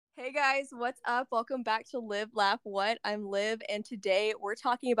Hey guys, what's up? Welcome back to Live, Laugh, What? I'm Liv, and today we're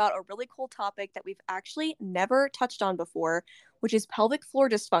talking about a really cool topic that we've actually never touched on before, which is pelvic floor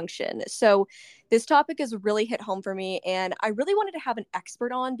dysfunction. So this topic has really hit home for me, and I really wanted to have an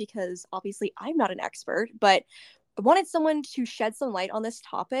expert on because obviously I'm not an expert, but I wanted someone to shed some light on this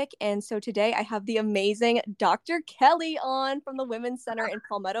topic. And so today I have the amazing Dr. Kelly on from the Women's Center in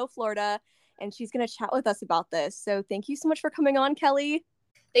Palmetto, Florida, and she's going to chat with us about this. So thank you so much for coming on, Kelly.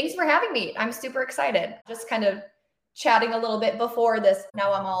 Thanks for having me. I'm super excited. Just kind of chatting a little bit before this.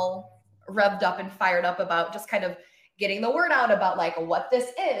 Now I'm all revved up and fired up about just kind of getting the word out about like what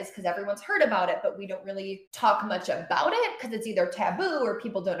this is, because everyone's heard about it, but we don't really talk much about it because it's either taboo or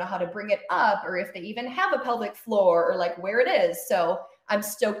people don't know how to bring it up or if they even have a pelvic floor or like where it is. So I'm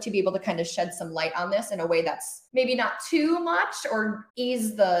stoked to be able to kind of shed some light on this in a way that's maybe not too much or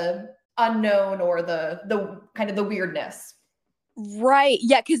ease the unknown or the kind of the weirdness. Right.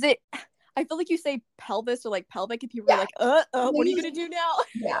 Yeah, because I feel like you say pelvis or like pelvic and people are like, what are you gonna do now?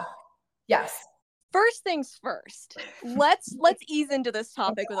 Yeah. Yes. First things first, let's ease into this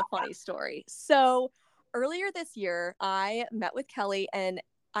topic with a funny story. So earlier this year, I met with Kelly and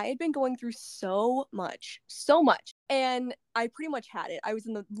I had been going through so much, and I pretty much had it. I was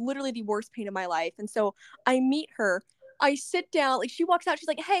in literally the worst pain of my life. And so I meet her, I sit down, like she walks out, she's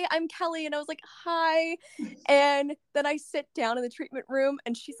like, "Hey, I'm Kelly." And I was like, "Hi." And then I sit down in the treatment room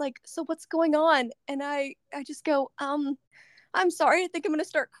and she's like, "So what's going on?" And I just go, "I'm sorry, I think I'm gonna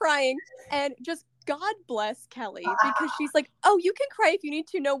start crying." And just God bless Kelly, because she's like, "Oh, you can cry if you need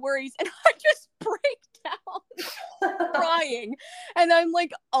to, no worries." And I just break down crying. And I'm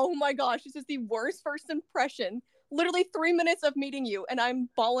like, "Oh my gosh, this is the worst first impression. Literally 3 minutes of meeting you and I'm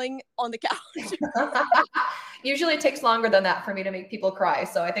bawling on the couch." Usually it takes longer than that for me to make people cry.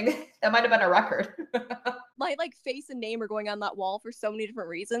 So I think that might have been a record. My like face and name are going on that wall for so many different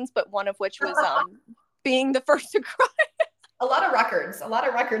reasons, but one of which was being the first to cry. A lot of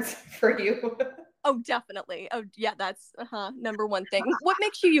records for you. Oh, definitely. Oh, yeah, that's number one thing. What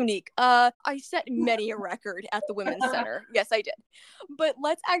makes you unique? I set many a record at the Women's Center. Yes, I did. But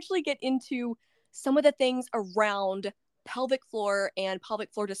let's actually get into some of the things around pelvic floor and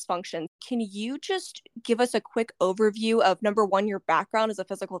pelvic floor dysfunction. Can you just give us a quick overview of, number one, your background as a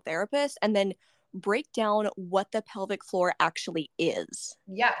physical therapist, and then break down what the pelvic floor actually is?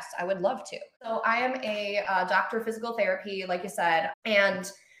 Yes, I would love to. So I am a doctor of physical therapy, like you said,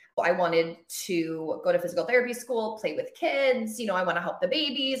 and I wanted to go to physical therapy school, play with kids. I want to help the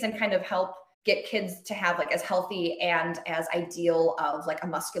babies and kind of help get kids to have like as healthy and as ideal of like a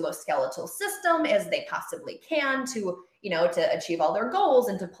musculoskeletal system as they possibly can to achieve all their goals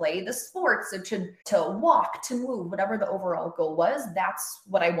and to play the sports and to walk, to move, whatever the overall goal was. That's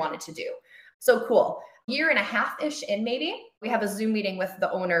what I wanted to do. So cool. Year and a half-ish in maybe, we have a Zoom meeting with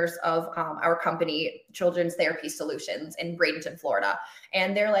the owners of our company, Children's Therapy Solutions in Bradenton, Florida.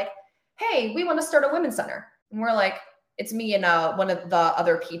 And they're like, "Hey, we want to start a women's center." And we're like, it's me and one of the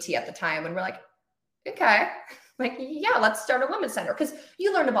other PT at the time. And we're like, okay, like, yeah, let's start a women's center. Because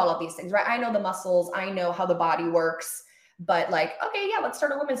you learn about all these things, right? I know the muscles, I know how the body works, but like, okay, yeah, let's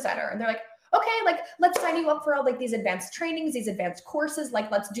start a women's center. And they're like, okay, like, let's sign you up for all like these advanced trainings, these advanced courses, like,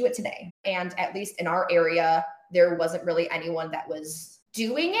 let's do it today. And at least in our area, there wasn't really anyone that was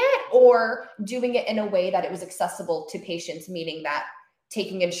doing it or doing it in a way that it was accessible to patients, meaning that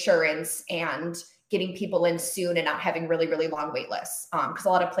taking insurance and getting people in soon and not having really, really long wait lists. Because a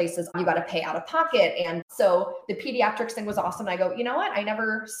lot of places you got to pay out of pocket. And so the pediatrics thing was awesome. I go, you know what? I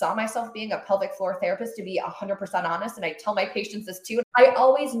never saw myself being a pelvic floor therapist, to be 100% honest. And I tell my patients this too. I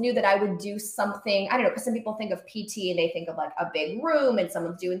always knew that I would do something, I don't know, because some people think of PT and they think of like a big room and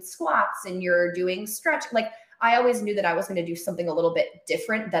someone's doing squats and you're doing stretch. Like I always knew that I was going to do something a little bit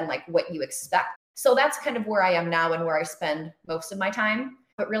different than like what you expect. So that's kind of where I am now and where I spend most of my time,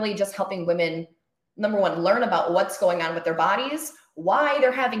 but really just helping women, number one, learn about what's going on with their bodies, why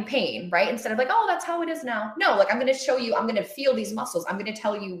they're having pain, right? Instead of like, oh, that's how it is now. No, like I'm going to show you, I'm going to feel these muscles. I'm going to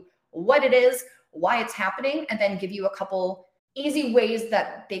tell you what it is, why it's happening, and then give you a couple easy ways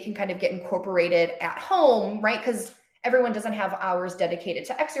that they can kind of get incorporated at home, right? Because everyone doesn't have hours dedicated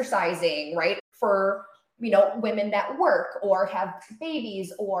to exercising, right? For, women that work or have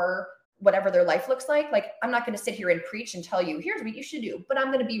babies or whatever their life looks like. Like, I'm not going to sit here and preach and tell you, here's what you should do, but I'm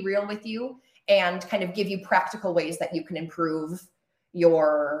going to be real with you and kind of give you practical ways that you can improve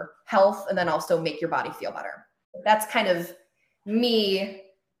your health and then also make your body feel better. That's kind of me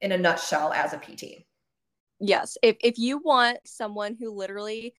in a nutshell as a PT. Yes. If you want someone who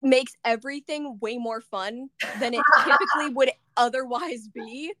literally makes everything way more fun than it typically would otherwise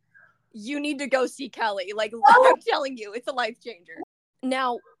be, you need to go see Kelly. Like, I'm telling you, it's a life changer.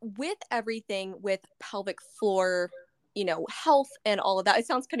 Now, with everything with pelvic floor, health and all of that, it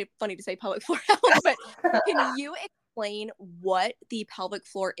sounds kind of funny to say pelvic floor health, but can you explain what the pelvic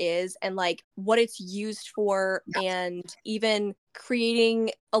floor is and like what it's used for, and even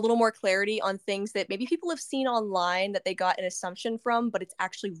creating a little more clarity on things that maybe people have seen online that they got an assumption from, but it's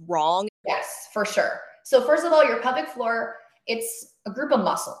actually wrong? Yes, for sure. So first of all, your pelvic floor, it's a group of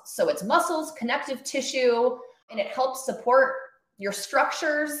muscles. So it's muscles, connective tissue, and it helps support your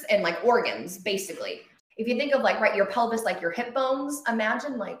structures and like organs, basically. If you think of like, right, your pelvis, like your hip bones,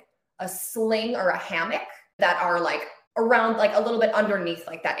 imagine like a sling or a hammock that are like around, like a little bit underneath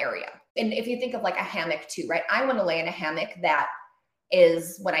like that area. And if you think of like a hammock too, right? I want to lay in a hammock that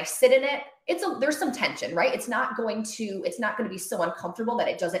is, when I sit in it, there's some tension, right? It's not going to be so uncomfortable that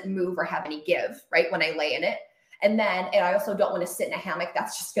it doesn't move or have any give, right? When I lay in it. And I also don't want to sit in a hammock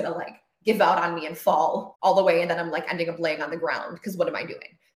that's just going to like give out on me and fall all the way. And then I'm like ending up laying on the ground because what am I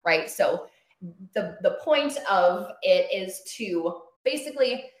doing? Right. So the point of it is to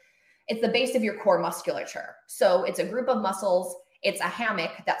basically, it's the base of your core musculature. So it's a group of muscles. It's a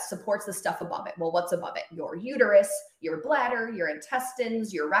hammock that supports the stuff above it. Well, what's above it? Your uterus, your bladder, your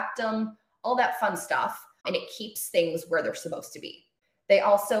intestines, your rectum, all that fun stuff. And it keeps things where they're supposed to be. They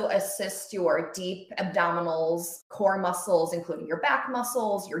also assist your deep abdominals, core muscles, including your back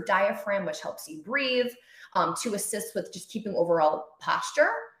muscles, your diaphragm, which helps you breathe, to assist with just keeping overall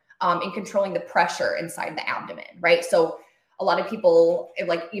posture and controlling the pressure inside the abdomen, right? So a lot of people,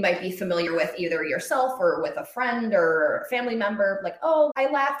 like you might be familiar with either yourself or with a friend or family member, like, oh, I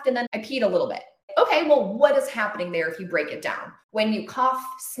laughed and then I peed a little bit. Okay, well, what is happening there if you break it down? When you cough,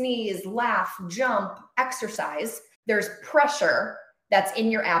 sneeze, laugh, jump, exercise, there's pressure that's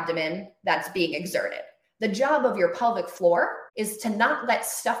in your abdomen that's being exerted. The job of your pelvic floor is to not let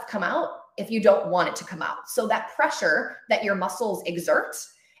stuff come out if you don't want it to come out. So that pressure that your muscles exert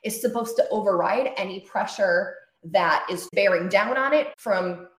is supposed to override any pressure that is bearing down on it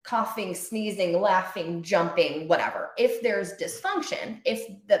from coughing, sneezing, laughing, jumping, whatever. If there's dysfunction, if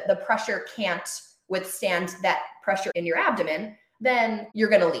the pressure can't withstand that pressure in your abdomen, then you're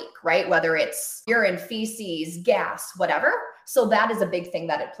going to leak, right? Whether it's urine, feces, gas, whatever. So that is a big thing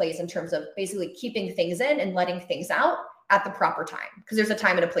that it plays in terms of basically keeping things in and letting things out at the proper time, because there's a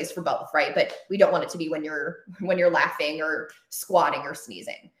time and a place for both, right? But we don't want it to be when you're laughing or squatting or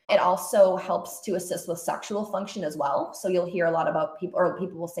sneezing. It also helps to assist with sexual function as well. So you'll hear a lot about people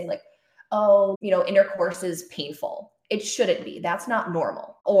will say like, oh, intercourse is painful. It shouldn't be. That's not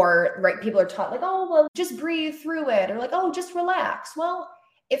normal. Or, right, people are taught like, oh, well, just breathe through it, or like, oh, just relax. Well,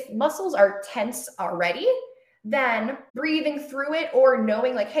 if muscles are tense already, then breathing through it or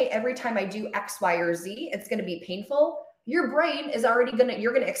knowing like, hey, every time I do X, Y, or Z, it's going to be painful. Your brain is already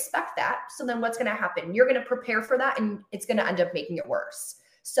you're going to expect that. So then what's going to happen? You're going to prepare for that and it's going to end up making it worse.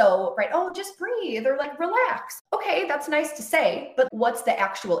 So, right, oh, just breathe or like relax. Okay, that's nice to say, but what's the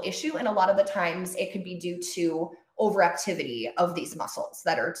actual issue? And a lot of the times it could be due to overactivity of these muscles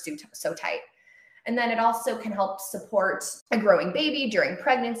that are so tight. And then it also can help support a growing baby during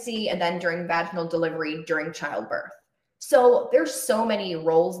pregnancy and then during vaginal delivery during childbirth. So there's so many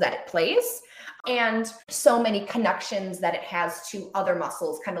roles that it plays and so many connections that it has to other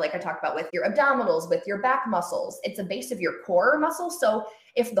muscles, kind of like I talked about with your abdominals, with your back muscles. It's a base of your core muscle. So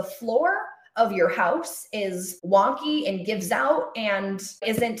if the floor of your house is wonky and gives out and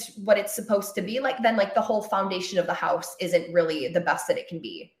isn't what it's supposed to be like, then like the whole foundation of the house isn't really the best that it can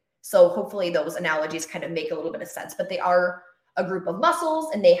be. So hopefully those analogies kind of make a little bit of sense, but they are a group of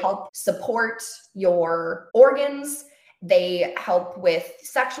muscles and they help support your organs. They help with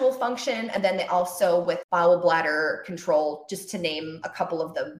sexual function, and then they also with bowel bladder control, just to name a couple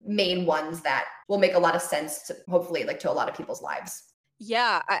of the main ones that will make a lot of sense to hopefully like to a lot of people's lives.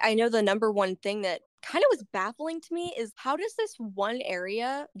 Yeah, I know the number one thing that kind of was baffling to me is how does this one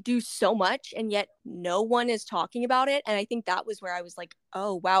area do so much and yet no one is talking about it? And I think that was where I was like,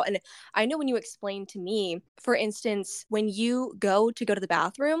 oh, wow. And I know when you explained to me, for instance, when you go to the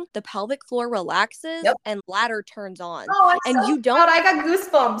bathroom, the pelvic floor relaxes and bladder turns on. Oh, I'm and so you don't. proud. I got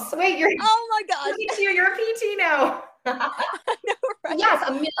goosebumps. Wait, Oh my gosh. You're a PT now. I know, right? Yes,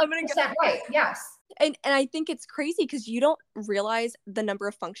 1,000,000% right. Yes. And I think it's crazy because you don't realize the number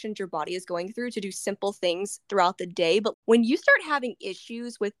of functions your body is going through to do simple things throughout the day. But when you start having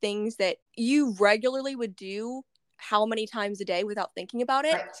issues with things that you regularly would do how many times a day without thinking about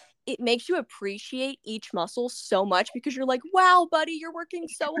it, it makes you appreciate each muscle so much because you're like, wow, buddy, you're working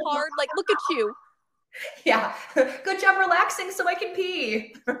so hard. Like, look at you. Yeah. Good job relaxing so I can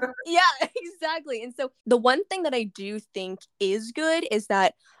pee. Yeah, exactly. And so the one thing that I do think is good is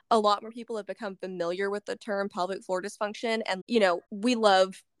that a lot more people have become familiar with the term pelvic floor dysfunction. And, you know, we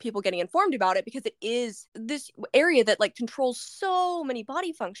love people getting informed about it because it is this area that like controls so many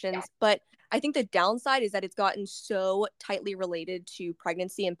body functions. But I think the downside is that it's gotten so tightly related to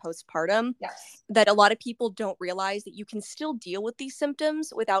pregnancy and postpartum that a lot of people don't realize that you can still deal with these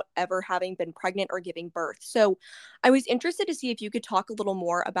symptoms without ever having been pregnant or giving birth. So I was interested to see if you could talk a little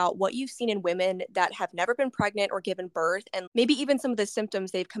more about what you've seen in women that have never been pregnant or given birth, and maybe even some of the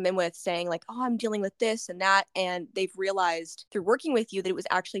symptoms they've come in with saying like, oh, I'm dealing with this and that. And they've realized through working with you that it was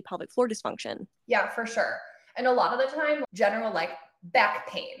actually pelvic floor dysfunction. Yeah, for sure. And a lot of the time, general like back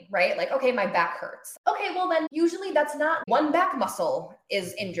pain, right? Like, okay, my back hurts. Okay, well then usually that's not one back muscle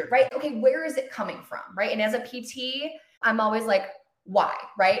is injured, right? Okay, where is it coming from, right? And as a PT, I'm always like, why,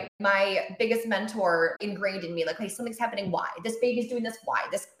 right? My biggest mentor ingrained in me, like, hey, something's happening. Why? This baby's doing this. Why?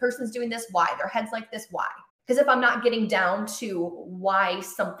 This person's doing this. Why? Their head's like this. Why? Because if I'm not getting down to why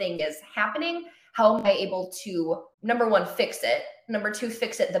something is happening, how am I able to, number one, fix it? Number two,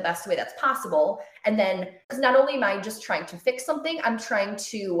 fix it the best way that's possible. And then, because not only am I just trying to fix something, I'm trying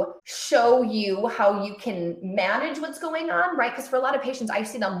to show you how you can manage what's going on, right? Because for a lot of patients, I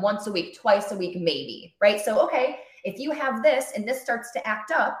see them once a week, twice a week, maybe, right? So, okay, if you have this and this starts to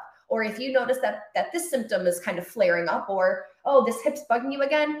act up, or if you notice that this symptom is kind of flaring up, or, oh, this hip's bugging you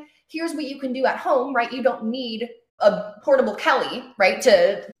again, here's what you can do at home, right? You don't need a portable Kelly, right?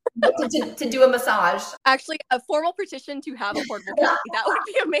 To do a massage. Actually, a formal petition to have a portable Kelly. That would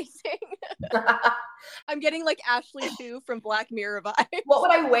be amazing. I'm getting like Ashley Sue from Black Mirror vibes. What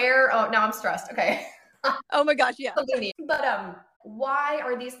would I wear? Oh, now I'm stressed. Okay. Oh my gosh, yeah. But why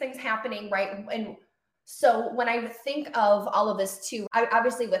are these things happening, right? And so when I think of all of this too,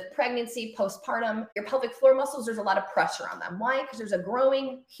 obviously with pregnancy, postpartum, your pelvic floor muscles, there's a lot of pressure on them. Why? Because there's a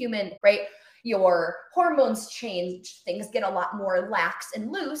growing human, right? Your hormones change, things get a lot more lax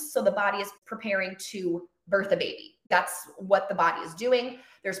and loose. So the body is preparing to birth a baby. That's what the body is doing.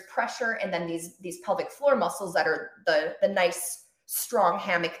 There's pressure. And then these pelvic floor muscles that are the nice, strong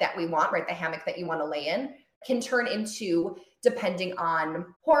hammock that we want, right? The hammock that you want to lay in can turn into, depending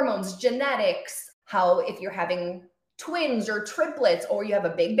on hormones, genetics, how if you're having twins or triplets, or you have a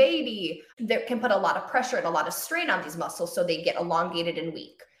big baby, that can put a lot of pressure and a lot of strain on these muscles. So they get elongated and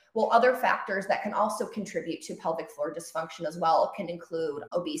weak. Well, other factors that can also contribute to pelvic floor dysfunction as well can include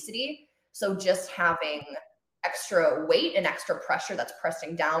obesity. So just having extra weight and extra pressure that's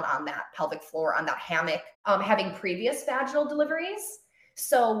pressing down on that pelvic floor, on that hammock, having previous vaginal deliveries.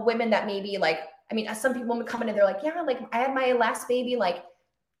 So women that maybe like, I mean, some people would come in and they're like, yeah, like I had my last baby like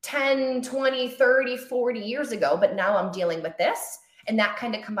 10, 20, 30, 40 years ago, but now I'm dealing with this. And that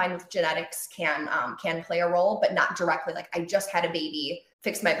kind of combined with genetics can play a role, but not directly. Like I just had a baby,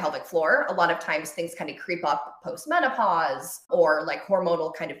 fix my pelvic floor. A lot of times things kind of creep up post-menopause or like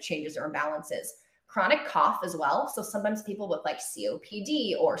hormonal kind of changes or imbalances. Chronic cough as well. So sometimes people with like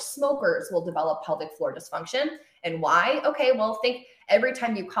COPD or smokers will develop pelvic floor dysfunction. And why? Okay, well, think every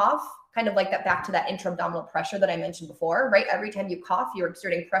time you cough, kind of like that back to that intra-abdominal pressure that I mentioned before, right? Every time you cough, you're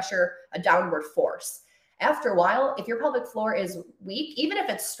exerting pressure, a downward force. After a while, if your pelvic floor is weak, even if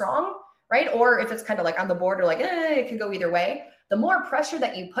it's strong, right? Or if it's kind of like on the border, like it could go either way. The more pressure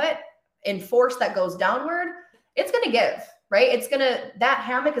that you put in force that goes downward, it's going to give, right? That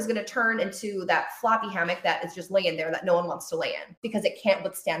hammock is going to turn into that floppy hammock that is just laying there that no one wants to lay in because it can't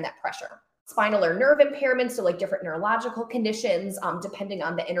withstand that pressure. Spinal or nerve impairments, so like different neurological conditions, depending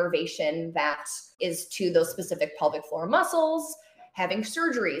on the innervation that is to those specific pelvic floor muscles, having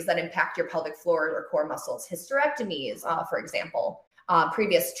surgeries that impact your pelvic floor or core muscles, hysterectomies, for example,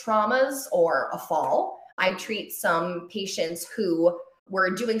 previous traumas or a fall. I treat some patients who were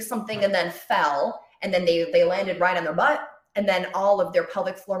doing something and then fell, and then they landed right on their butt, and then all of their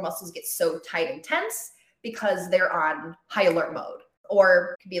pelvic floor muscles get so tight and tense because they're on high alert mode.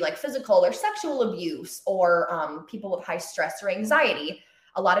 Or it could be like physical or sexual abuse, or people with high stress or anxiety.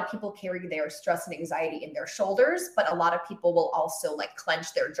 A lot of people carry their stress and anxiety in their shoulders, but a lot of people will also like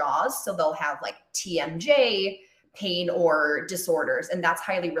clench their jaws. So they'll have like TMJ, pain or disorders. And that's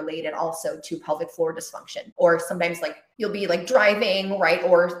highly related also to pelvic floor dysfunction. Or sometimes like you'll be like driving, right?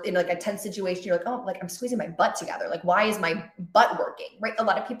 Or in like a tense situation, you're like, oh, like I'm squeezing my butt together. Like, why is my butt working, right? A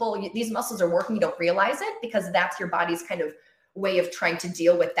lot of people, these muscles are working, you don't realize it because that's your body's kind of way of trying to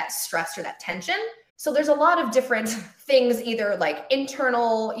deal with that stress or that tension. So there's a lot of different things, either like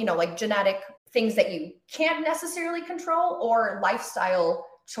internal, like genetic things that you can't necessarily control, or lifestyle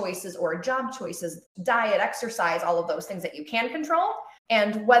choices or job choices, diet, exercise, all of those things that you can control.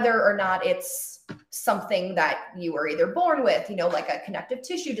 And whether or not it's something that you are either born with, like a connective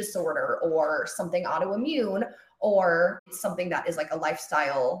tissue disorder or something autoimmune, or something that is like a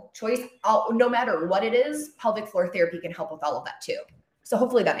lifestyle choice, no matter what it is, pelvic floor therapy can help with all of that too. So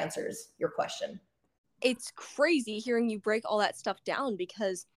hopefully that answers your question. It's crazy hearing you break all that stuff down,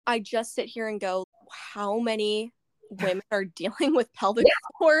 because I just sit here and go, how many women are dealing with pelvic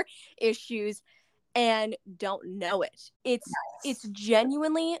floor issues and don't know it. It's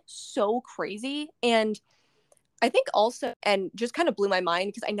genuinely so crazy. And I think also, and just kind of blew my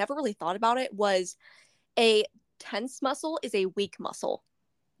mind because I never really thought about it, was a tense muscle is a weak muscle.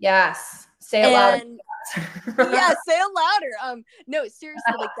 Yes. Say it loud. Yeah, say it louder. No,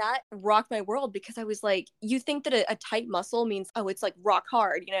 seriously, like that rocked my world, because I was like, you think that a tight muscle means, oh, it's like rock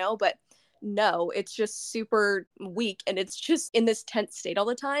hard, but no, it's just super weak, and it's just in this tense state all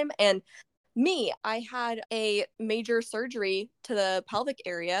the time. And I had a major surgery to the pelvic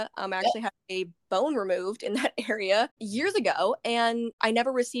area. I actually had a bone removed in that area years ago, and I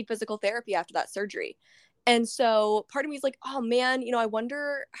never received physical therapy after that surgery. And so part of me is like, oh man, I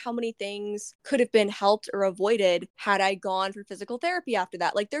wonder how many things could have been helped or avoided had I gone for physical therapy after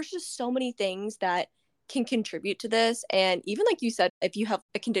that. Like, there's just so many things that can contribute to this. And even like you said, if you have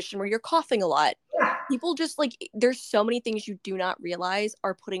a condition where you're coughing a lot, people just like, there's so many things you do not realize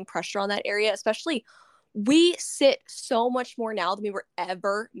are putting pressure on that area. Especially, we sit so much more now than we were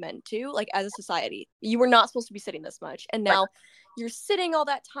ever meant to, like as a society. You were not supposed to be sitting this much. And now you're sitting all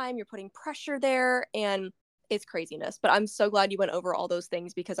that time, you're putting pressure there, and it's craziness. But I'm so glad you went over all those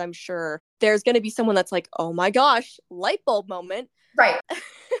things, because I'm sure there's going to be someone that's like, oh my gosh, light bulb moment. Right.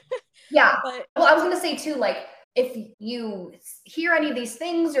 Yeah. Well, I was going to say too, like, if you hear any of these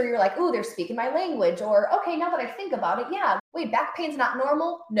things, or you're like, oh, they're speaking my language, or okay, now that I think about it, yeah, wait, back pain's not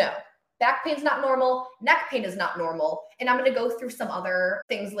normal? No. Back pain's not normal. Neck pain is not normal. And I'm going to go through some other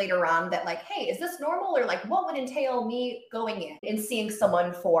things later on that, like, hey, is this normal? Or like, what would entail me going in and seeing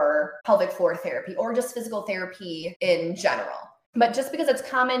someone for pelvic floor therapy or just physical therapy in general? But just because it's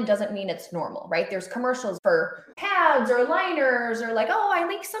common doesn't mean it's normal, right? There's commercials for pads or liners, or like, oh, I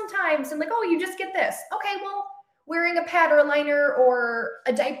leak sometimes. And like, oh, you just get this. Okay, well, wearing a pad or a liner or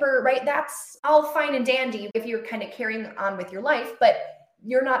a diaper, right? That's all fine and dandy if you're kind of carrying on with your life, but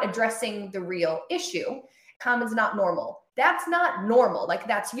you're not addressing the real issue. Common's not normal. That's not normal. Like,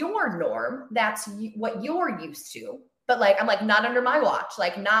 that's your norm. That's what you're used to. But like, I'm like, not under my watch,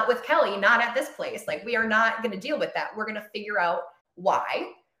 like not with Kelly, not at this place. Like, we are not going to deal with that. We're going to figure out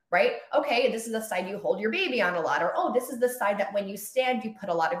why, right? Okay, this is the side you hold your baby on a lot. Or, oh, this is the side that when you stand, you put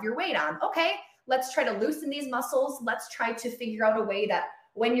a lot of your weight on. Okay, let's try to loosen these muscles. Let's try to figure out a way that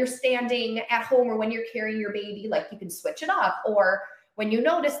when you're standing at home or when you're carrying your baby, like you can switch it up. Or when you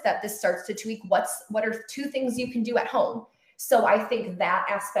notice that this starts to tweak, what are 2 things you can do at home? So I think that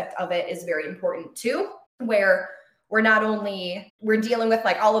aspect of it is very important too, where we're not only, we're dealing with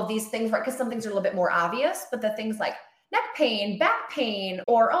like all of these things, right? Because some things are a little bit more obvious, but the things like neck pain, back pain,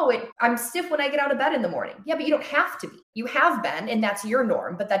 or, oh, I'm stiff when I get out of bed in the morning. Yeah, but you don't have to be. You have been, and that's your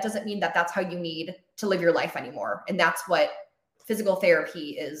norm, but that doesn't mean that that's how you need to live your life anymore. And that's what physical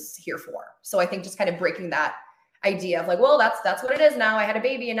therapy is here for. So I think just kind of breaking that idea of like, well, that's what it is now. I had a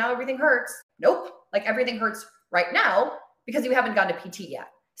baby and now everything hurts. Nope. Like, everything hurts right now because you haven't gone to PT yet.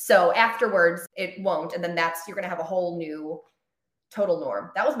 So afterwards it won't. And then you're going to have a whole new total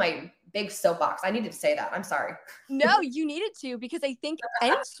norm. That was my big soapbox. I needed to say that. I'm sorry. No, you needed to, because I think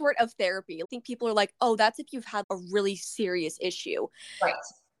any sort of therapy, I think people are like, oh, that's if you've had a really serious issue. Right.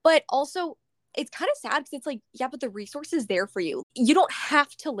 But also, it's kind of sad, because it's like, yeah, but the resource is there for you. You don't have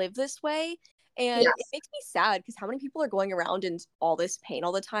to live this way. And it makes me sad, because how many people are going around in all this pain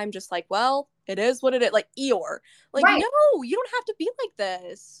all the time, just like, well, it is what it is, like Eeyore. Like, no, you don't have to be like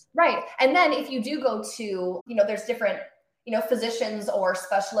this. Right. And then if you do go to, there's different, physicians or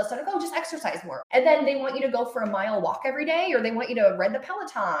specialists that are like, oh, just exercise more. And then they want you to go for a mile walk every day, or they want you to ride the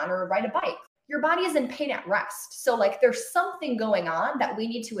Peloton or ride a bike. Your body is in pain at rest. So like, there's something going on that we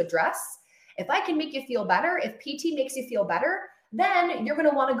need to address. If I can make you feel better, if PT makes you feel better, then you're going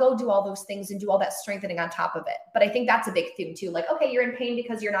to want to go do all those things and do all that strengthening on top of it. But I think that's a big thing too. Like, okay, you're in pain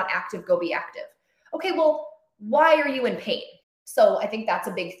because you're not active, go be active. Okay, well, why are you in pain? So I think that's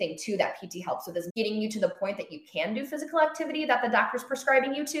a big thing too that PT helps with, is getting you to the point that you can do physical activity that the doctor's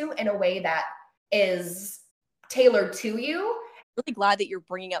prescribing you to in a way that is tailored to you. Really glad that you're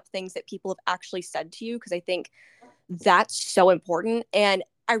bringing up things that people have actually said to you, because I think that's so important. And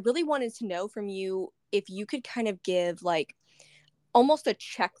I really wanted to know from you if you could kind of give like almost a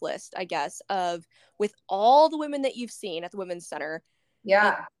checklist, I guess, of with all the women that you've seen at the Women's Center.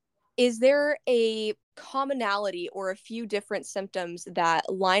 Yeah. is there a commonality or a few different symptoms that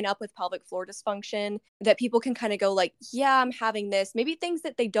line up with pelvic floor dysfunction that people can kind of go like, yeah, I'm having this, maybe things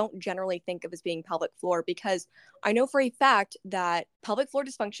that they don't generally think of as being pelvic floor? Because I know for a fact that pelvic floor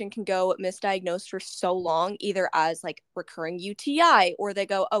dysfunction can go misdiagnosed for so long, either as like recurring UTI, or they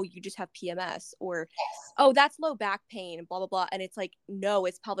go, oh, you just have PMS, or oh, that's low back pain, blah, blah, blah. And it's like, no,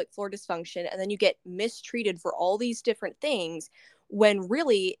 it's pelvic floor dysfunction. And then you get mistreated for all these different things when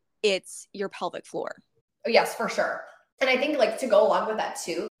really it's your pelvic floor. Yes, for sure. And I think like to go along with that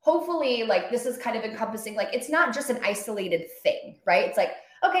too, hopefully like this is kind of encompassing, like it's not just an isolated thing, right? It's like,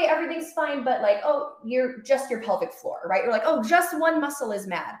 okay, everything's fine, but like, oh, you're just your pelvic floor, right? You're like, oh, just one muscle is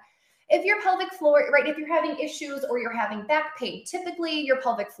mad. If your pelvic floor, right, if you're having issues or you're having back pain, typically your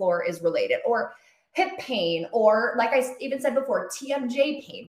pelvic floor is related, or hip pain, or like I even said before, TMJ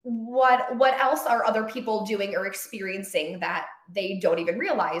pain. What else are other people doing or experiencing that they don't even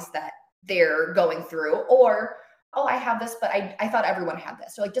realize that they're going through? Or, oh, I have this, but I thought everyone had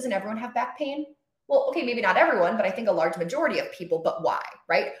this. So like, doesn't everyone have back pain? Well, okay, maybe not everyone, but I think a large majority of people, but why,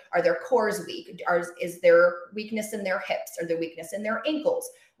 right? Are their cores weak? Is there weakness in their hips? Are there weakness in their ankles?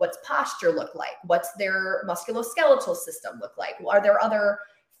 What's posture look like? What's their musculoskeletal system look like? Are there other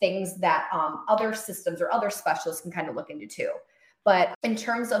things that other systems or other specialists can kind of look into too? But in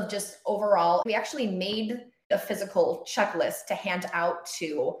terms of just overall, we actually made a physical checklist to hand out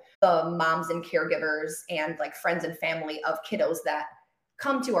to the moms and caregivers and like friends and family of kiddos that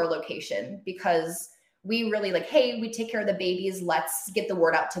come to our location, because we really like, hey, we take care of the babies. Let's get the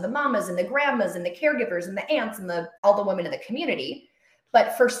word out to the mamas and the grandmas and the caregivers and the aunts and all the women in the community.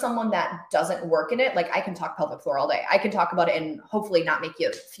 But for someone that doesn't work in it, like I can talk pelvic floor all day. I can talk about it and hopefully not make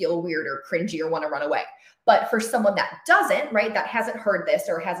you feel weird or cringy or want to run away. But for someone that doesn't, right, that hasn't heard this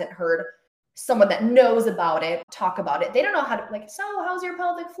or hasn't heard someone that knows about it talk about it, they don't know how to, like, so how's your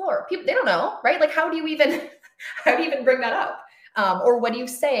pelvic floor? People, they don't know, right? Like, how do you even bring that up? Or what do you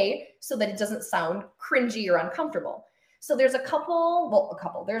say so that it doesn't sound cringy or uncomfortable? So there's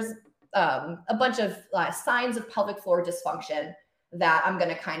there's a bunch of signs of pelvic floor dysfunction that I'm going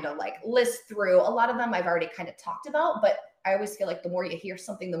to kind of like list through. A lot of them I've already kind of talked about, but I always feel like the more you hear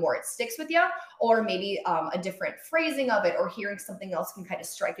something, the more it sticks with you, or maybe a different phrasing of it, or hearing something else can kind of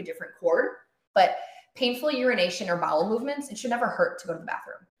strike a different chord. But painful urination or bowel movements, it should never hurt to go to the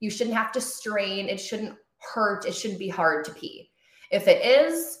bathroom. You shouldn't have to strain. It shouldn't hurt. It shouldn't be hard to pee. If it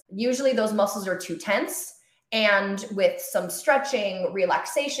is, usually those muscles are too tense. And with some stretching,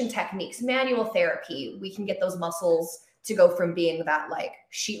 relaxation techniques, manual therapy, we can get those muscles to go from being that like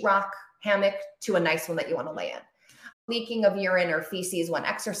sheetrock hammock to a nice one that you want to lay in. Leaking of urine or feces when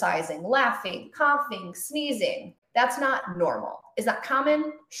exercising, laughing, coughing, sneezing, that's not normal. Is that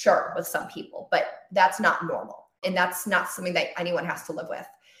common? Sure, with some people, but that's not normal. And that's not something that anyone has to live with.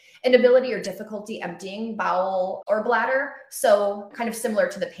 Inability or difficulty emptying bowel or bladder. So kind of similar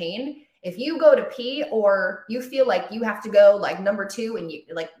to the pain. If you go to pee or you feel like you have to go like number 2 and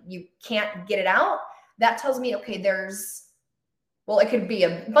you can't get it out, that tells me, okay, it could be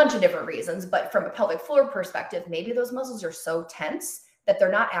a bunch of different reasons, but from a pelvic floor perspective, maybe those muscles are so tense that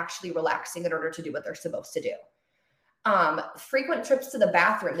they're not actually relaxing in order to do what they're supposed to do. Frequent trips to the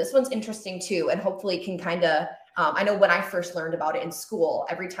bathroom. This one's interesting too, and hopefully can kind of, I know when I first learned about it in school,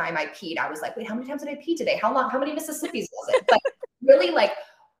 every time I peed, I was like, wait, how many times did I pee today? How many Mississippis was it? But really like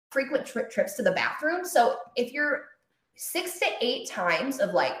frequent trips to the bathroom. So if you're 6 to 8 times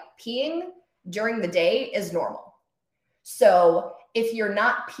of like peeing during the day is normal. So if you're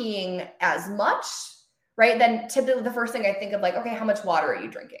not peeing as much, right, then typically the first thing I think of like, okay, how much water are you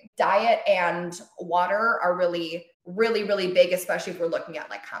drinking? Diet and water are really, really, really big, especially if we're looking at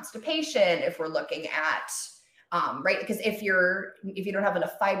like constipation, if we're looking at, right, because if you don't have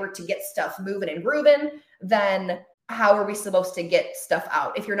enough fiber to get stuff moving and grooving, then how are we supposed to get stuff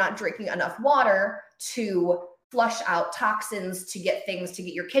out? If you're not drinking enough water to flush out toxins, to get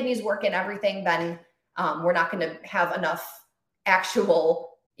your kidneys working, everything, then we're not going to have enough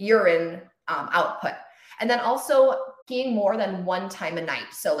actual urine output. And then also peeing more than 1 time a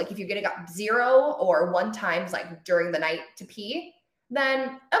night. So like if you're getting up 0 or 1 times like during the night to pee,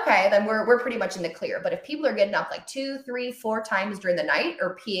 then okay, then we're pretty much in the clear. But if people are getting up like 2, 3, 4 times during the night,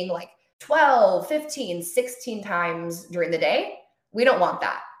 or peeing like 12, 15, 16 times during the day, we don't want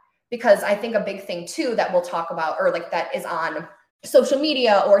that. Because I think a big thing too that we'll talk about, or like that is on social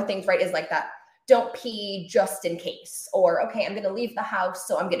media or things, right, is like that don't pee just in case, or okay, I'm going to leave the house,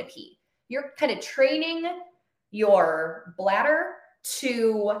 so I'm going to pee. You're kind of training your bladder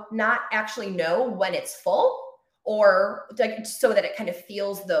to not actually know when it's full, or like so that it kind of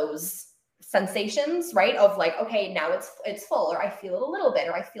feels those sensations, right? Of like, okay, now it's full, or I feel it a little bit,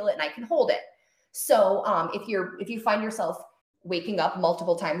 or I feel it and I can hold it. So if you find yourself waking up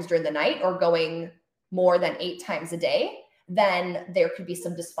multiple times during the night or going more than 8 times a day, then there could be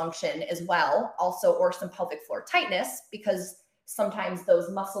some dysfunction as well, also, or some pelvic floor tightness, because sometimes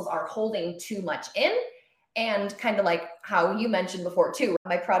those muscles are holding too much in. And kind of like how you mentioned before too,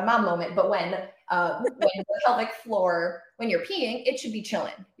 my proud mom moment, but when the pelvic floor, when you're peeing, it should be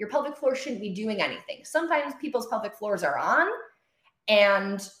chilling. Your pelvic floor shouldn't be doing anything. Sometimes people's pelvic floors are on,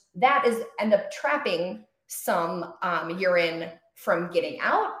 and that is end up trapping some urine from getting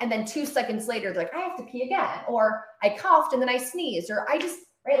out. And then 2 seconds later, they're like, I have to pee again, or I coughed and then I sneezed, or I just,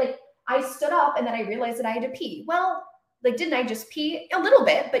 right? Like I stood up and then I realized that I had to pee. Well, like, didn't I just pee? A little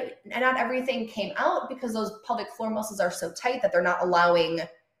bit, but not everything came out, because those pelvic floor muscles are so tight that they're not allowing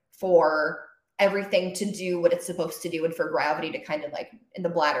for everything to do what it's supposed to do, and for gravity to kind of like in the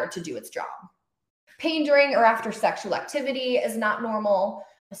bladder to do its job. Pain during or after sexual activity is not normal.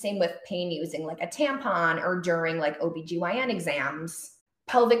 Same with pain using like a tampon or during like OBGYN exams.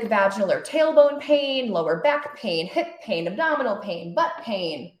 Pelvic, vaginal, or tailbone pain, lower back pain, hip pain, abdominal pain, butt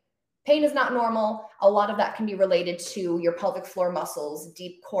pain. Pain is not normal. A lot of that can be related to your pelvic floor muscles,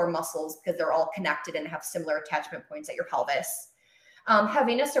 deep core muscles, because they're all connected and have similar attachment points at your pelvis.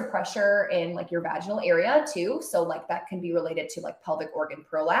 Heaviness or pressure in like your vaginal area too. So like that can be related to like pelvic organ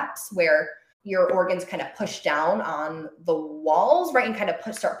prolapse, where your organs kind of push down on the walls, right? And kind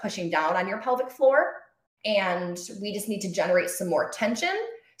of start pushing down on your pelvic floor. And we just need to generate some more tension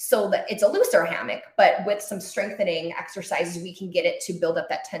so that it's a looser hammock, but with some strengthening exercises, we can get it to build up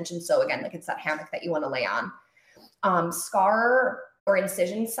that tension. So again, like it's that hammock that you want to lay on. Scar or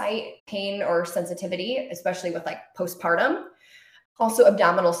incision site pain or sensitivity, especially with like postpartum. Also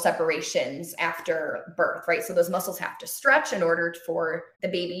abdominal separations after birth, right? So those muscles have to stretch in order for the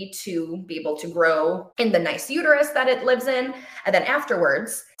baby to be able to grow in the nice uterus that it lives in. And then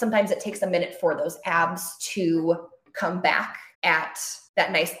afterwards, sometimes it takes a minute for those abs to come back at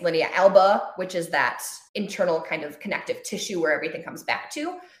that nice linea alba, which is that internal kind of connective tissue where everything comes back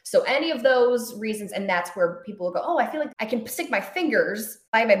to. So any of those reasons, and that's where people will go, oh, I feel like I can stick my fingers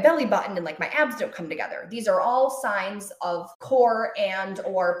by my belly button and like my abs don't come together. These are all signs of core and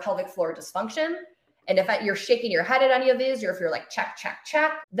or pelvic floor dysfunction. And if you're shaking your head at any of these, or if you're like, check, check,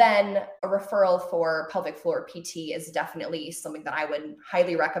 check, then a referral for pelvic floor PT is definitely something that I would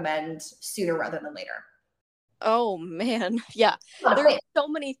highly recommend sooner rather than later. Oh man. Yeah. There's so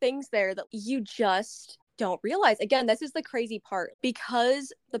many things there that you just don't realize. Again, this is the crazy part,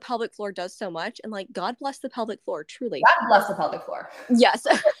 because the pelvic floor does so much, and like, God bless the pelvic floor, truly. God bless the pelvic floor. Yes.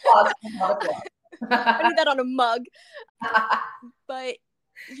 I need that on a mug. But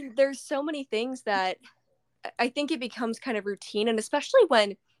there's so many things that I think it becomes kind of routine. And especially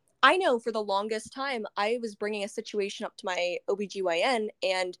when I know for the longest time, I was bringing a situation up to my OBGYN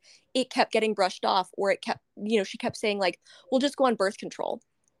and it kept getting brushed off, or it kept, she kept saying like, we'll just go on birth control.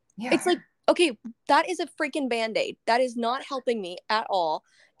 Yeah. It's like, okay, that is a freaking Band-Aid. That is not helping me at all.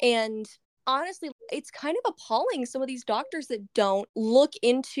 And honestly, it's kind of appalling, some of these doctors that don't look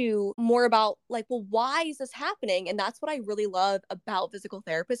into more about like, well, why is this happening? And that's what I really love about physical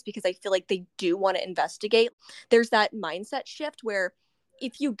therapists, because I feel like they do want to investigate. There's that mindset shift where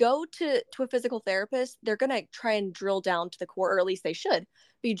if you go to a physical therapist, they're going to try and drill down to the core, or at least they should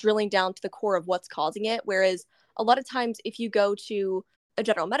be drilling down to the core of what's causing it. Whereas a lot of times if you go to a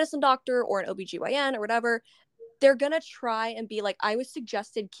general medicine doctor or an OBGYN or whatever, they're going to try and be like, I was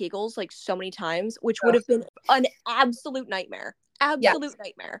suggested Kegels like so many times, which would have been an absolute nightmare. Absolute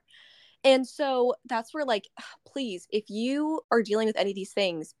nightmare. And so that's where, like, please, if you are dealing with any of these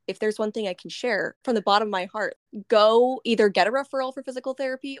things, if there's one thing I can share from the bottom of my heart, go either get a referral for physical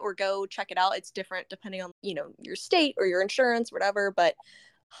therapy or go check it out. It's different depending on, your state or your insurance, whatever, but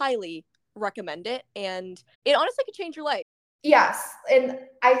highly recommend it. And it honestly could change your life. Yes. And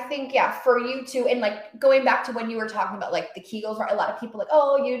I think, for you too, and like going back to when you were talking about like the Kegels, right? A lot of people like,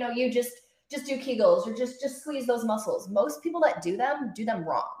 oh, you just do Kegels or just squeeze those muscles. Most people that do them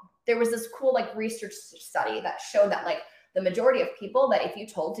wrong. There was this cool like research study that showed that like the majority of people that if you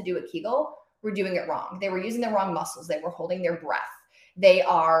told to do a Kegel were doing it wrong. They were using the wrong muscles. They were holding their breath. They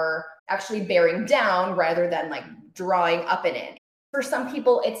are actually bearing down rather than like drawing up and in. For some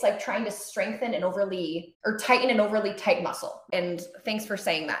people, it's like trying to strengthen an overly tight muscle. And thanks for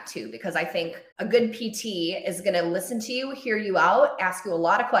saying that too, because I think a good PT is going to listen to you, hear you out, ask you a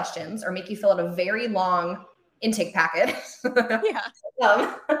lot of questions, or make you fill out a very long intake packet.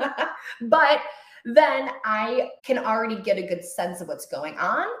 Yeah. But then I can already get a good sense of what's going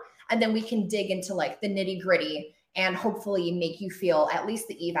on. And then we can dig into like the nitty gritty and hopefully make you feel at least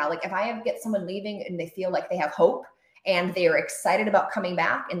the eval. Like if I get someone leaving and they feel like they have hope and they're excited about coming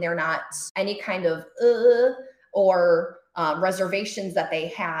back and they're not any kind of or reservations that they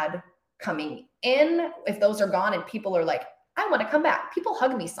had coming in, if those are gone and people are like, I want to come back. People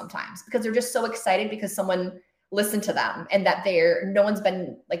hug me sometimes because they're just so excited because someone listened to them and that no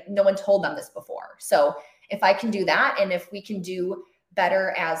one told them this before. So if I can do that, and if we can do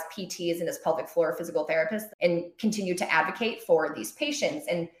better as PTs and as pelvic floor physical therapists and continue to advocate for these patients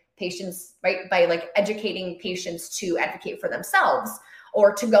and patients, right, by like educating patients to advocate for themselves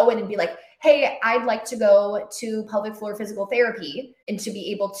or to go in and be like, hey, I'd like to go to pelvic floor physical therapy, and to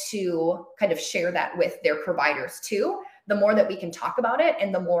be able to kind of share that with their providers too. The more that we can talk about it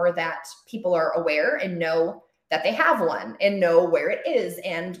and the more that people are aware and know that they have one and know where it is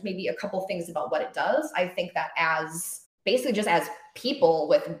and maybe a couple things about what it does, I think that as basically just as people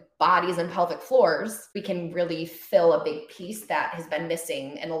with bodies and pelvic floors, we can really fill a big piece that has been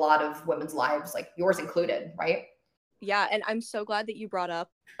missing in a lot of women's lives, like yours included, right? Yeah, and I'm so glad that you brought up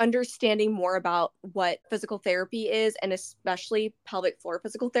understanding more about what physical therapy is, and especially pelvic floor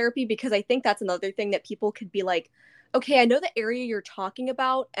physical therapy, because I think that's another thing that people could be like, okay, I know the area you're talking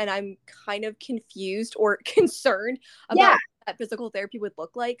about, and I'm kind of confused or concerned about what that physical therapy would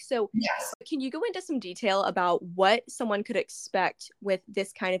look like. So Yes. can you go into some detail about what someone could expect with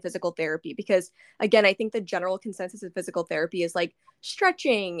this kind of physical therapy? Because again, I think the general consensus of physical therapy is like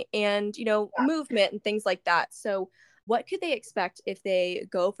stretching and, movement and things like that. So what could they expect if they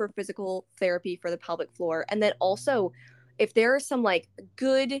go for physical therapy for the pelvic floor? And then also, if there are some like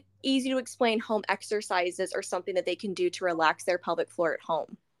good, easy to explain home exercises or something that they can do to relax their pelvic floor at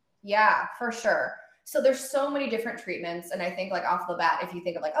home. Yeah, for sure. So there's so many different treatments. And I think like off the bat, if you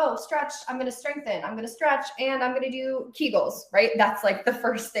think of like, oh, stretch, I'm going to strengthen, I'm going to stretch, and I'm going to do Kegels, right? That's like the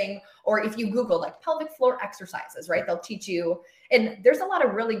first thing. Or if you Google like pelvic floor exercises, right? They'll teach you, and there's a lot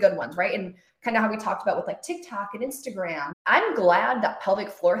of really good ones, right? And kind of how we talked about with like TikTok and Instagram. I'm glad that pelvic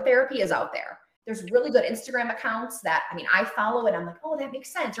floor therapy is out there. There's really good Instagram accounts that, I follow, and I'm like, oh, that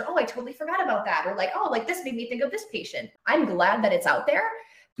makes sense. Or, oh, I totally forgot about that. Or like, oh, like this made me think of this patient. I'm glad that it's out there.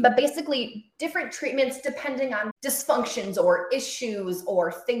 But basically different treatments depending on dysfunctions or issues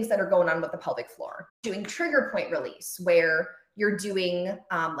or things that are going on with the pelvic floor. Doing trigger point release where you're doing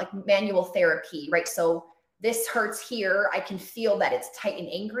like manual therapy, right? So this hurts here. I can feel that it's tight and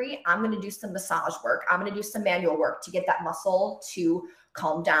angry. I'm going to do some massage work. I'm going to do some manual work to get that muscle to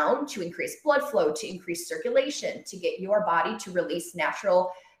calm down, to increase blood flow, to increase circulation, to get your body to release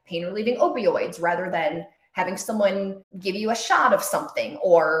natural pain relieving opioids rather than having someone give you a shot of something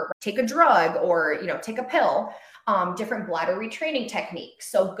or take a drug or, take a pill, different bladder retraining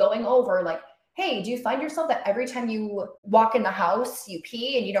techniques. So going over like, hey, do you find yourself that every time you walk in the house, you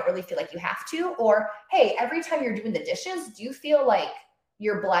pee and you don't really feel like you have to? Or, hey, every time you're doing the dishes, do you feel like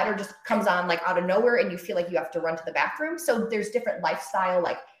your bladder just comes on like out of nowhere and you feel like you have to run to the bathroom? So there's different lifestyle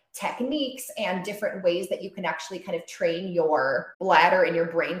like techniques and different ways that you can actually kind of train your bladder and your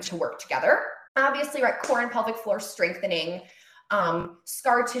brain to work together. Obviously, right, core and pelvic floor strengthening,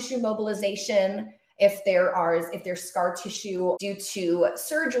 scar tissue mobilization. If there's scar tissue due to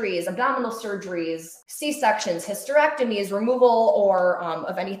surgeries, abdominal surgeries, C-sections, hysterectomies, removal or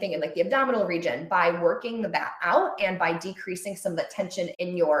of anything in like the abdominal region, by working that out and by decreasing some of the tension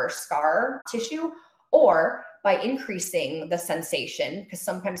in your scar tissue, or by increasing the sensation, because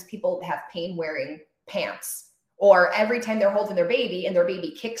sometimes people have pain wearing pants, or every time they're holding their baby and their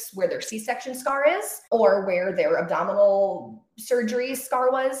baby kicks where their C-section scar is or where their abdominal surgery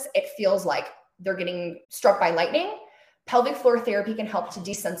scar was, it feels like they're getting struck by lightning. Pelvic floor therapy can help to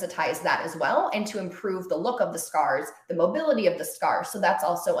desensitize that as well and to improve the look of the scars, the mobility of the scars. So that's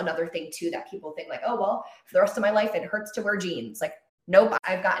also another thing too that people think like, oh, well, for the rest of my life, it hurts to wear jeans. Like, nope.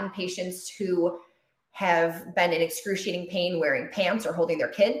 I've gotten patients who have been in excruciating pain wearing pants or holding their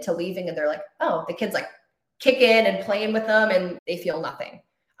kid to leaving, and they're like, oh, the kid's like kicking and playing with them and they feel nothing.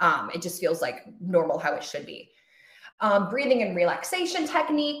 It just feels like normal how it should be. Breathing and relaxation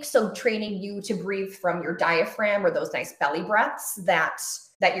techniques. So training you to breathe from your diaphragm or those nice belly breaths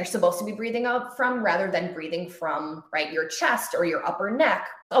that you're supposed to be breathing up from rather than breathing from right your chest or your upper neck.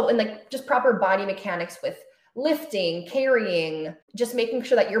 Oh, and like just proper body mechanics with lifting, carrying, just making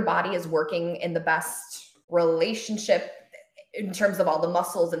sure that your body is working in the best relationship in terms of all the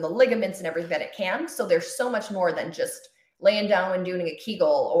muscles and the ligaments and everything that it can. So there's so much more than just laying down and doing a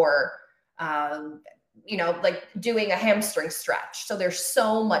Kegel or, like doing a hamstring stretch. So there's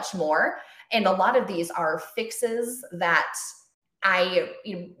so much more. And a lot of these are fixes that I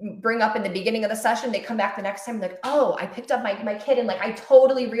bring up in the beginning of the session. They come back the next time like, oh, I picked up my kid and like, I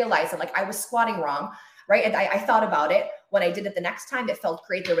totally realized that like I was squatting wrong, right? And I thought about it. When I did it the next time, it felt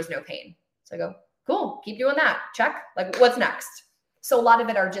great. There was no pain. So I go, cool, keep doing that. Check. Like, what's next? So a lot of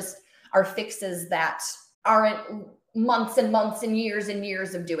it are fixes that aren't months and months and years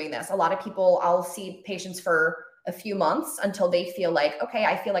of doing this. A lot of people, I'll see patients for a few months until they feel like, okay,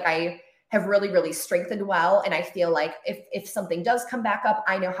 I feel like I have really, really strengthened well. And I feel like if something does come back up,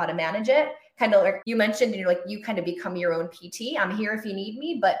 I know how to manage it. Kind of like you mentioned, you're like, you kind of become your own PT. I'm here if you need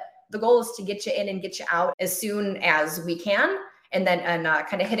me, but the goal is to get you in and get you out as soon as we can. And then,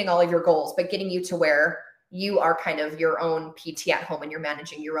 kind of hitting all of your goals, but getting you to where you are kind of your own PT at home and you're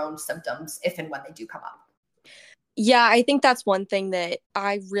managing your own symptoms if and when they do come up. Yeah, I think that's one thing that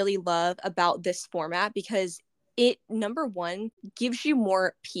I really love about this format, because it, number one, gives you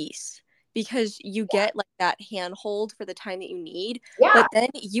more peace, because you get like that handhold for the time that you need. Yeah. But then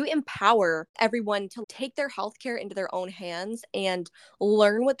you empower everyone to take their healthcare into their own hands and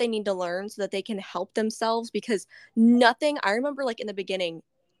learn what they need to learn so that they can help themselves. Because I remember like in the beginning,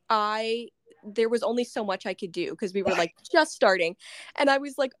 there was only so much I could do because we were like just starting. And I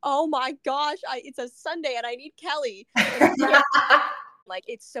was like, oh my gosh, it's a Sunday and I need Kelly. Like,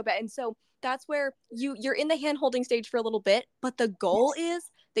 it's so bad. And so that's where you're in the hand holding stage for a little bit, but the goal is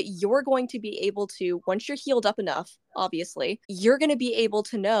that you're going to be able to, once you're healed up enough, obviously, you're going to be able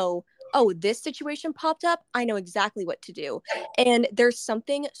to know, oh, this situation popped up. I know exactly what to do. And there's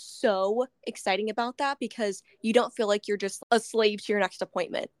something so exciting about that, because you don't feel like you're just a slave to your next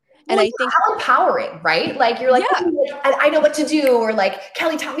appointment. And well, I think how empowering, right? Like, you're like, yeah. oh, I know what to do. Or like,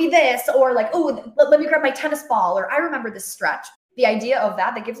 Kelly taught me this. Or like, oh, let me grab my tennis ball. Or I remember this stretch. The idea of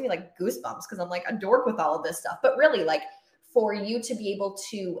that gives me like goosebumps, because I'm like a dork with all of this stuff. But really, like, for you to be able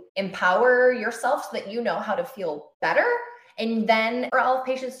to empower yourself so that you know how to feel better. And then for all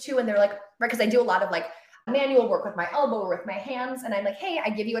patients too, and they're like, right, because I do a lot of like manual work with my elbow or with my hands. And I'm like, hey, I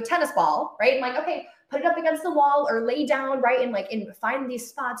give you a tennis ball, right? And like, okay, put it up against the wall or lay down, right? And like, find these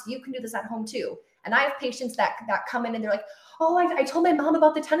spots. You can do this at home too. And I have patients that come in and they're like, oh, I told my mom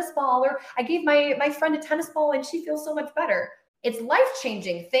about the tennis ball, or I gave my friend a tennis ball and she feels so much better. It's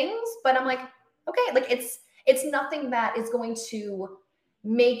life-changing things, but I'm like, okay, like it's nothing that is going to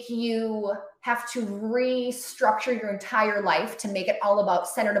make you have to restructure your entire life to make it all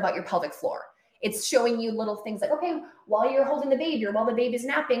centered about your pelvic floor. It's showing you little things like, okay, while you're holding the baby or while the baby's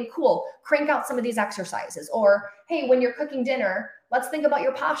napping, cool, crank out some of these exercises. Or, hey, when you're cooking dinner, let's think about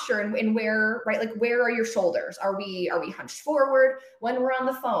your posture and where, right? Like, where are your shoulders? Are we hunched forward when we're on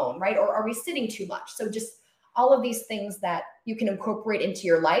the phone, right? Or are we sitting too much? So just all of these things that you can incorporate into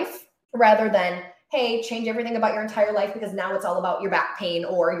your life, rather than, hey, change everything about your entire life because now it's all about your back pain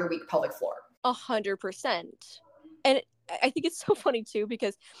or your weak pelvic floor. 100%. And I think it's so funny too,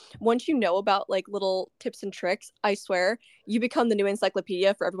 because once you know about like little tips and tricks, I swear you become the new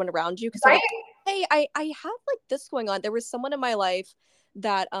encyclopedia for everyone around you. Because right? Like, hey, I have like this going on. There was someone in my life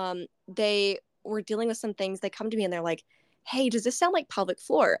that they were dealing with some things. They come to me and they're like, hey, does this sound like pelvic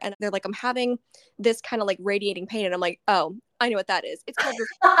floor? And they're like, I'm having this kind of like radiating pain. And I'm like, oh, I know what that is. It's called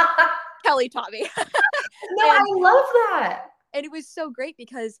Kelly taught me. No, I love that. And it was so great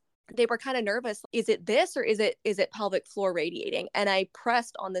because they were kind of nervous. Is it this or is it pelvic floor radiating? And I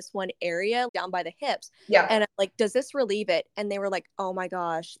pressed on this one area down by the hips. Yeah. And I'm like, does this relieve it? And they were like, oh my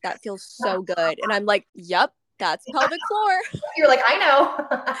gosh, that feels so good. And I'm like, yep, that's pelvic floor. You're like, I know.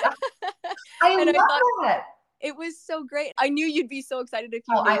 I love that. It was so great. I knew you'd be so excited if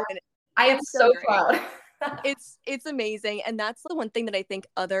you knew. I am so proud. It's amazing. And that's the one thing that I think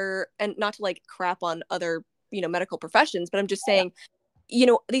and not to like crap on other, medical professions, but I'm just saying,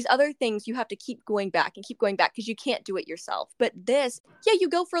 these other things you have to keep going back because you can't do it yourself. But this, yeah, you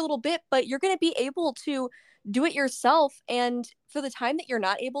go for a little bit, but you're going to be able to do it yourself. And for the time that you're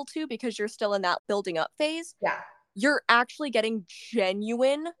not able to, because you're still in that building up phase, you're actually getting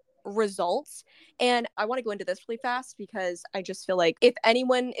genuine results. And I want to go into this really fast because I just feel like if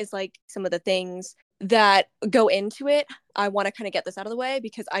anyone is like some of the things that go into it, I want to kind of get this out of the way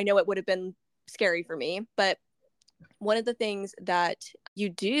because I know it would have been scary for me. But one of the things that you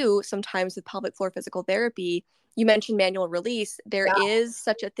do sometimes with pelvic floor physical therapy, you mentioned manual release. There is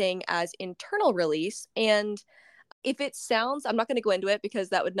such a thing as internal release. And if it sounds, I'm not going to go into it because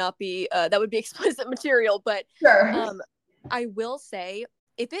that would not be, that would be explicit material. But I will say,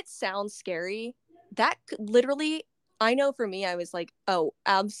 if it sounds scary, that literally, I know for me, I was like, oh,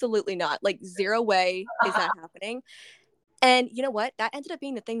 absolutely not. Like, zero way is that happening. And you know what? That ended up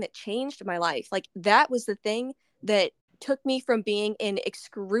being the thing that changed my life. Like, that was the thing that took me from being in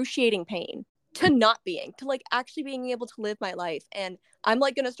excruciating pain to not being, to like actually being able to live my life. And I'm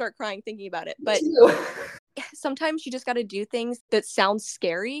like going to start crying thinking about it. But sometimes you just got to do things that sound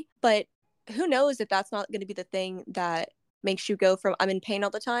scary, but who knows if that's not going to be the thing that makes you go from I'm in pain all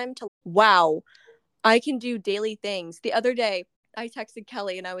the time to wow, I can do daily things. The other day, I texted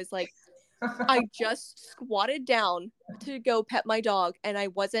Kelly and I was like, I just squatted down to go pet my dog and I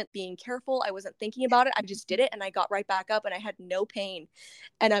wasn't being careful. I wasn't thinking about it. I just did it and I got right back up and I had no pain.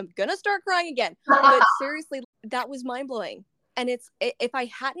 And I'm going to start crying again. But seriously, that was mind blowing. And if I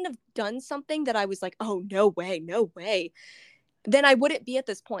hadn't have done something that I was like, oh, no way, then I wouldn't be at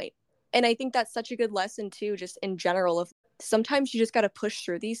this point. And I think that's such a good lesson too, just in general, of sometimes you just got to push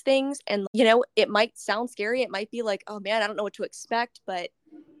through these things. And, it might sound scary. It might be like, oh man, I don't know what to expect, but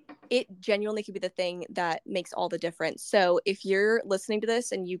it genuinely could be the thing that makes all the difference. So if you're listening to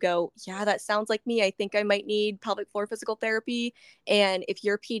this and you go, yeah, that sounds like me, I think I might need pelvic floor physical therapy. And if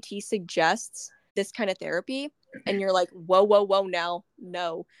your PT suggests this kind of therapy and you're like, whoa, now,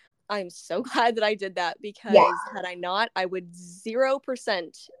 no, I'm so glad that I did that, because had I not, I would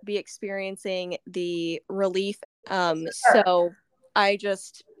 0% be experiencing the relief. So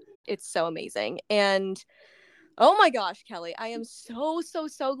it's so amazing. And oh my gosh, Kelly, I am so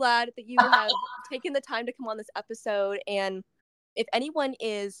glad that you have taken the time to come on this episode. And if anyone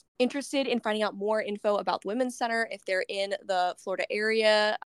is interested in finding out more info about the Women's Center, if they're in the Florida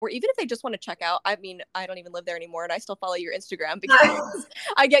area, or even if they just want to check out, I mean, I don't even live there anymore and I still follow your Instagram because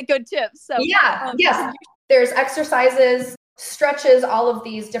I get good tips. So yes, there's exercises, stretches, all of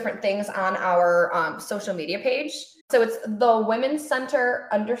these different things on our social media page. So it's the Women's Center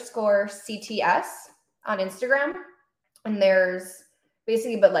 _CTS on Instagram. And there's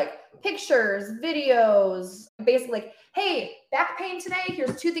basically, but like pictures, videos, basically like, hey, back pain today,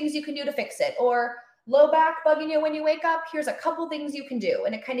 here's 2 things you can do to fix it. Or low back bugging you when you wake up, here's a couple things you can do.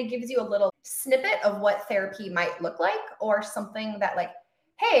 And it kind of gives you a little snippet of what therapy might look like, or something that like,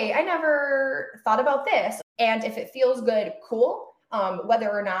 hey, I never thought about this. And if it feels good, cool. Whether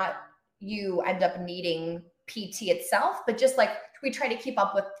or not you end up needing PT itself, but just like we try to keep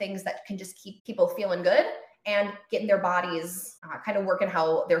up with things that can just keep people feeling good and getting their bodies kind of working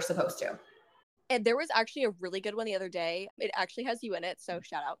how they're supposed to. And there was actually a really good one the other day. It actually has you in it, so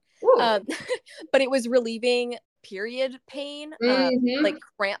shout out. But it was relieving period pain, like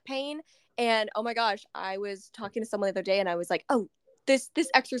cramp pain. And oh my gosh, I was talking to someone the other day and I was like, oh, this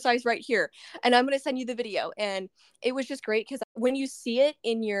exercise right here. And I'm going to send you the video. And it was just great because when you see it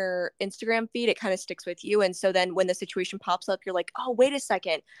in your Instagram feed, it kind of sticks with you. And so then when the situation pops up, you're like, oh, wait a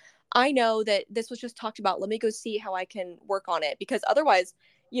second. I know that this was just talked about. Let me go see how I can work on it. Because otherwise,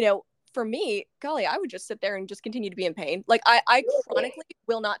 for me, golly, I would just sit there and just continue to be in pain. Like I chronically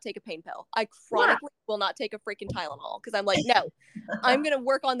will not take a pain pill. I chronically will not take a freaking Tylenol because I'm like, no, I'm going to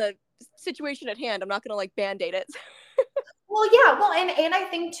work on the situation at hand. I'm not going to like Band-Aid it. Well, yeah. Well, and I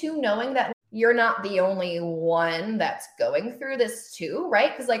think too, knowing that you're not the only one that's going through this too,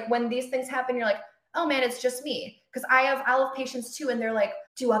 right? Because like when these things happen, you're like, oh man, it's just me. Because I'll have patients too, and they're like,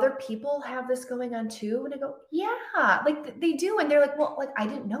 do other people have this going on too? And I go, yeah, like they do. And they're like, well, like I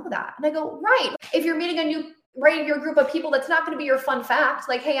didn't know that. And I go, right. If you're meeting your group of people, that's not going to be your fun fact.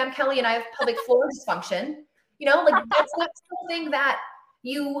 Like, hey, I'm Kelly and I have pelvic floor dysfunction. Like that's not something that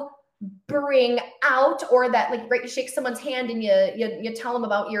you bring out, or that like, right, you shake someone's hand and you tell them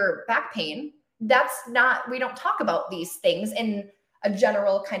about your back pain. That's not, we don't talk about these things in a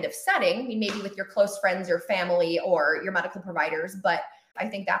general kind of setting. I mean, maybe with your close friends, your family, or your medical providers. But I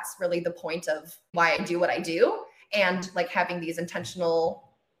think that's really the point of why I do what I do, and like having these intentional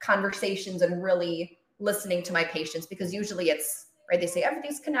conversations and really listening to my patients, because usually it's, right, they say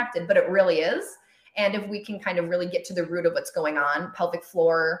everything's connected, but it really is. And if we can kind of really get to the root of what's going on, pelvic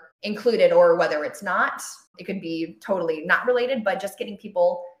floor included, or whether it's not, it could be totally not related, but just getting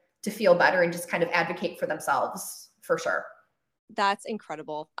people to feel better and just kind of advocate for themselves, for sure. That's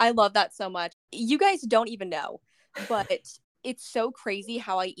incredible. I love that so much. You guys don't even know, but it's so crazy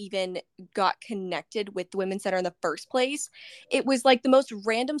how I even got connected with the Women's Center in the first place. It was like the most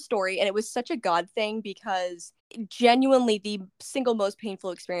random story, and it was such a God thing, because genuinely the single most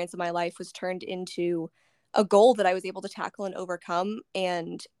painful experience of my life was turned into a goal that I was able to tackle and overcome.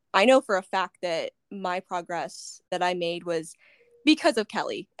 And I know for a fact that my progress that I made was because of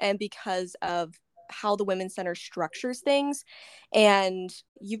Kelly and because of how the Women's Center structures things. And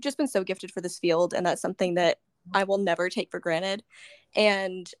you've just been so gifted for this field, and that's something that I will never take for granted.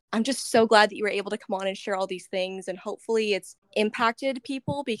 And I'm just so glad that you were able to come on and share all these things, and hopefully it's impacted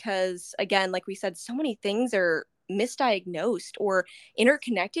people, because again, like we said, so many things are misdiagnosed or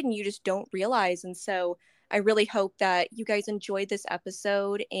interconnected and you just don't realize. And so I really hope that you guys enjoyed this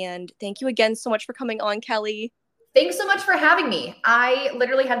episode, and thank you again so much for coming on, Kelly. Thanks so much for having me. I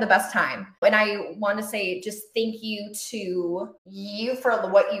literally had the best time. And I want to say just thank you to you for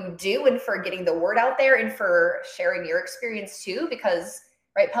what you do and for getting the word out there and for sharing your experience too, because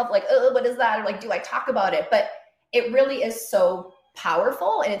right, like, oh, what is that? Or like, do I talk about it? But it really is so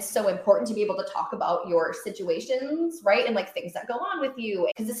powerful, and it's so important to be able to talk about your situations, right? And like things that go on with you,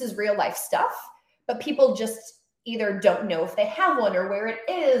 because this is real life stuff, but people just either don't know if they have one or where it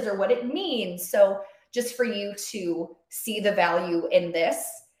is or what it means. So just for you to see the value in this,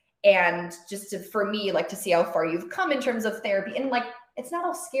 and just to, for me, like to see how far you've come in terms of therapy, and like it's not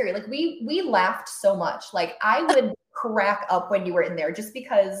all scary. Like we laughed so much. Like I would crack up when you were in there just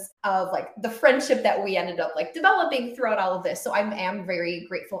because of like the friendship that we ended up like developing throughout all of this. So I am very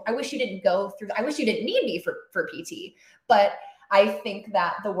grateful. I wish you didn't go through I wish you didn't need me for PT, but I think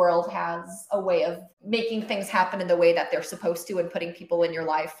that the world has a way of making things happen in the way that they're supposed to, and putting people in your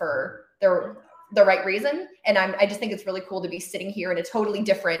life for the right reason. And I just think it's really cool to be sitting here in a totally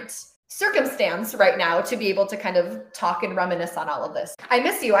different circumstance right now to be able to kind of talk and reminisce on all of this. I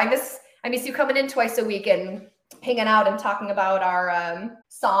miss you. I miss you coming in twice a week and hanging out and talking about our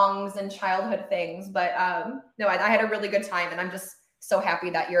songs and childhood things. But no, I had a really good time, and I'm just so happy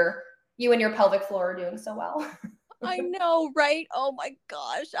that you and your pelvic floor are doing so well. I know, right? Oh my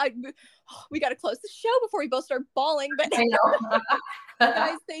gosh. We got to close the show before we both start bawling. But I know.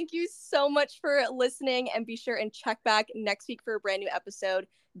 guys, thank you so much for listening, and be sure and check back next week for a brand new episode.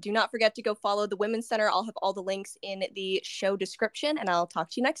 Do not forget to go follow the Women's Center. I'll have all the links in the show description, and I'll talk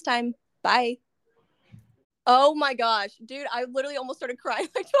to you next time. Bye. Oh my gosh, dude, I literally almost started crying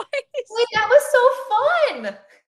like twice.